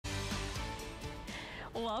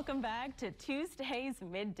Welcome back to Tuesday's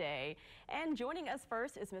Midday. And joining us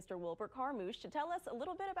first is Mr. Wilbert Carmouche to tell us a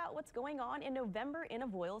little bit about what's going on in November in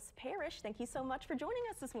Avoyelles Parish. Thank you so much for joining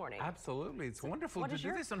us this morning. Absolutely. It's wonderful to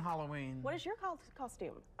do this on Halloween. What is your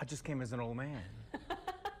costume? I just came as an old man.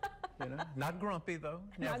 You know, not grumpy though.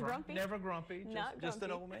 Never, not grumpy? Never grumpy. Just an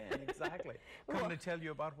old man. Exactly. Coming to tell you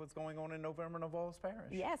about what's going on in November in Avoyelles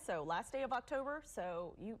Parish. Yeah. So last day of October.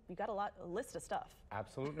 So you got a list of stuff.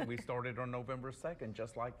 Absolutely. We started on November 2nd,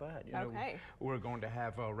 just like that. You know, we're going to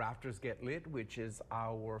have Rafters Get Lit, which is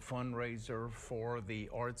our fundraiser for the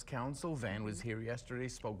Arts Council. Van was here yesterday,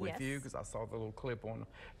 spoke with you because I saw the little clip on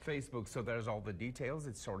Facebook. So there's all the details.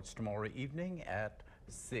 It starts tomorrow evening at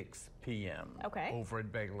 6 p.m. over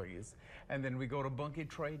at Bailey's. And then we go to Bunkie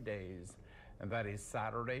Trade Days, and that is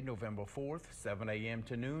Saturday, November 4th, 7 a.m.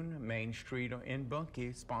 to noon, Main Street in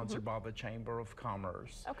Bunkie, sponsored by the Chamber of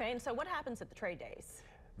Commerce. Okay, and so what happens at the trade days?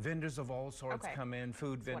 Vendors of all sorts come in,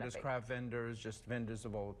 food vendors, craft vendors, just vendors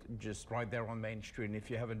of all, just right there on Main Street. And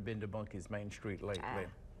if you haven't been to Bunkie's Main Street lately,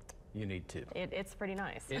 you need to. It's pretty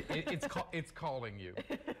nice. It's calling you.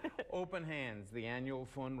 Open Hands, the annual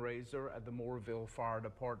fundraiser at the Moorville Fire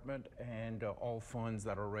Department, and all funds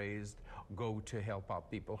that are raised go to help out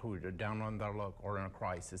people who are down on their luck or in a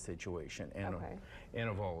crisis situation in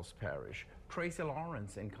Avoyelles Parish. Tracy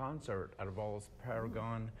Lawrence in concert at Avoyelles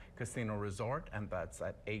Paragon Casino Resort, and that's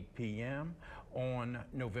at 8 p.m. on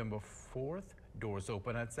November 4th. Doors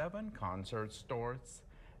open at 7, concert starts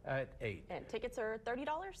at 8. And tickets are $30?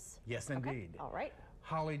 Yes, indeed. All right.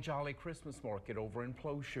 Holly Jolly Christmas Market over in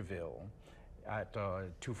Plocherville at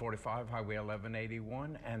 245 Highway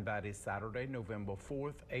 1181, and that is Saturday, November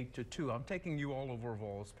 4th, 8 to 2. I'm taking you all over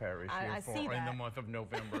Avoyelles Parish here in the month of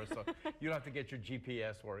November, so you'll have to get your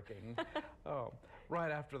GPS working.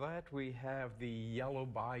 Right after that, we have the Yellow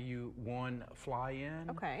Bayou 1 fly-in.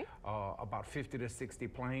 About 50 to 60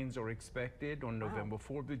 planes are expected on November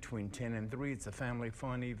 4th between 10 and 3. It's a family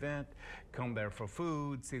fun event. Come there for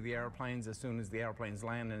food, see the airplanes. As soon as the airplanes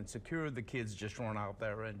land and secure, the kids just run out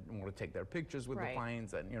there and want to take their pictures with the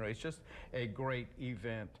planes. And, you know, it's just a great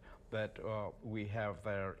event that we have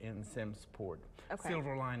there in Simpsport.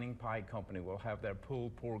 Silver Lining Pie Company will have their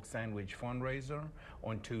pulled pork sandwich fundraiser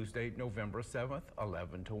on Tuesday, November 7th,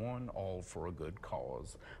 11 to 1, all for a good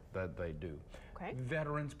cause that they do.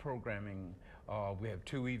 Veterans programming. We have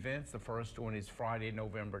 2 events. The first one is Friday,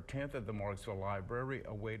 November 10th at the Marksville Library,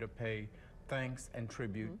 a way to pay thanks and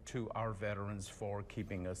tribute to our veterans for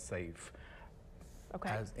keeping us safe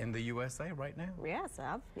as in the USA right now. Yes,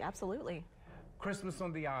 absolutely. Christmas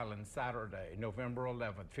on the Island, Saturday, November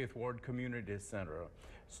 11th, 5th Ward Community Center.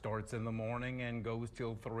 Starts in the morning and goes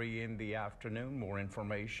till 3 in the afternoon. More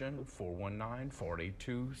information,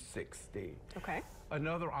 419-4260.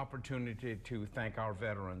 Another opportunity to thank our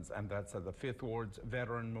veterans, and that's at the 5th Ward's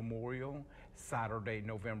Veteran Memorial, Saturday,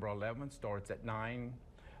 November 11th. Starts at 9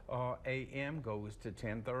 a.m., goes to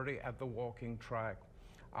 10:30 at the walking track.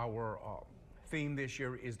 Our theme this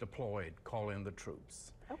year is Deployed, Call in the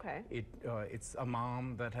Troops. It's a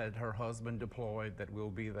mom that had her husband deployed that will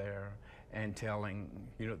be there and telling,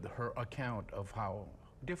 you know, her account of how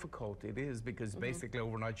difficult it is, because basically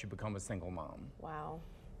overnight you become a single mom. Wow.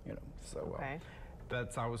 You know, so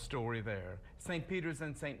that's our story there. St. Peter's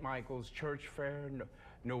and St. Michael's Church Fair,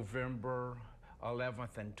 November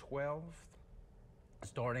 11th and 12th.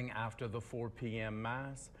 Starting after the 4 p.m.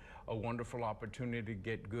 Mass, a wonderful opportunity to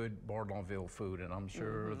get good Bardonville food, and I'm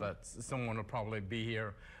sure that someone will probably be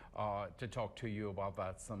here to talk to you about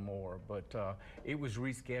that some more, but it was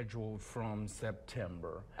rescheduled from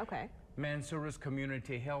September. Mansoura's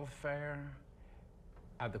Community Health Fair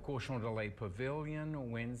at the Cochon de Lait Pavilion,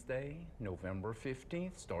 Wednesday, November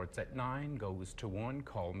 15th, starts at 9, goes to 1.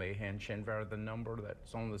 Call Mayhan Shenver, the number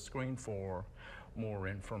that's on the screen for more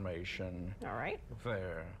information.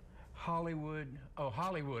 There. Hollywood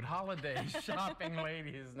Holiday Shopping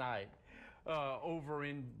Ladies Night over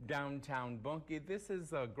in downtown Bunkie. This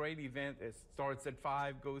is a great event. It starts at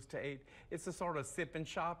 5, goes to 8. It's a sort of sip and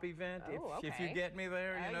shop event, if you get me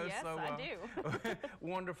there, you know. Yes, I do.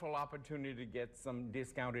 Wonderful opportunity to get some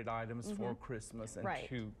discounted items for Christmas and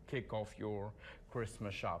to kick off your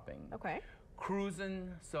Christmas shopping.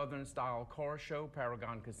 Cruisin' Southern Style Car Show,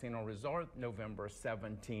 Paragon Casino Resort, November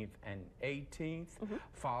 17th and 18th,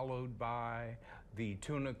 followed by the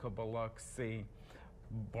Tunica Biloxi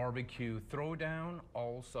Barbecue Throwdown,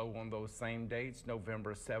 also on those same dates,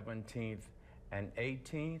 November 17th and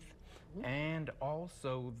 18th, and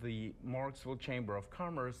also the Marksville Chamber of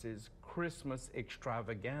Commerce's Christmas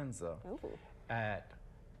Extravaganza at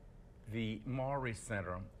the Maury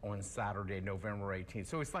Center on Saturday, November 18th.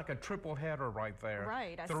 So it's like a triple header right there.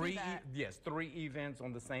 Right, I see that. Yes, 3 events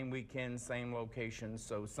on the same weekend, same location,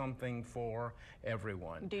 so something for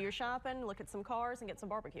everyone. Do your shopping, look at some cars, and get some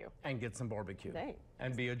barbecue. And get some barbecue. Right.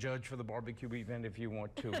 And be a judge for the barbecue event if you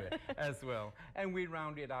want to as well. And we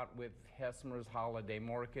round it out with Hesmer's Holiday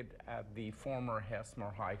Market at the former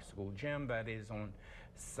Hesmer High School gym. That is on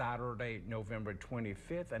Saturday, November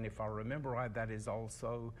 25th, and if I remember right, that is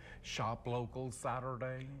also Shop Local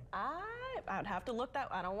Saturday. I'd have to look that.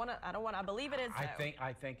 I believe it is.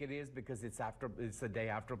 I think it is because it's the day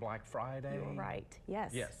after Black Friday. You're right.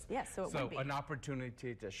 Yes. Yes. So it would be. An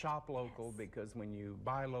opportunity to shop local, because when you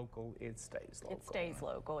buy local, it stays local. It stays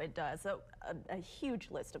local. It does. So a huge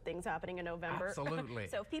list of things happening in November. Absolutely.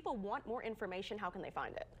 So if people want more information, how can they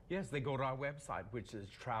find it? Yes, they go to our website, which is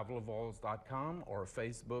travelavoyelles.com, or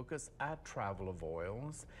Facebook us at Travel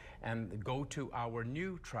Avoyelles, and go to our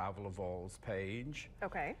new Travel Avoyelles page.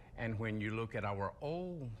 Okay. And when you look at our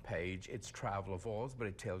old page, it's Travel Avoyelles, but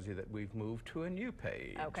it tells you that we've moved to a new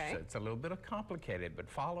page. Okay. So it's a little bit complicated, but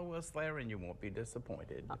follow us there and you won't be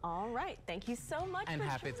disappointed. All right. Thank you so much. And for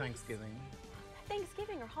happy joining us. Thanksgiving.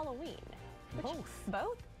 Thanksgiving or Halloween? Both.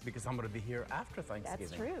 Both? Because I'm going to be here after Thanksgiving.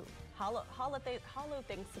 That's true. Hollow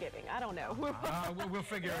Thanksgiving. I don't know. We'll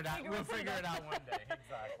figure it out. We'll figure it out one day.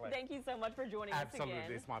 Exactly. Thank you so much for joining us again.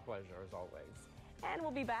 Absolutely. It's my pleasure, as always. And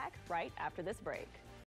we'll be back right after this break.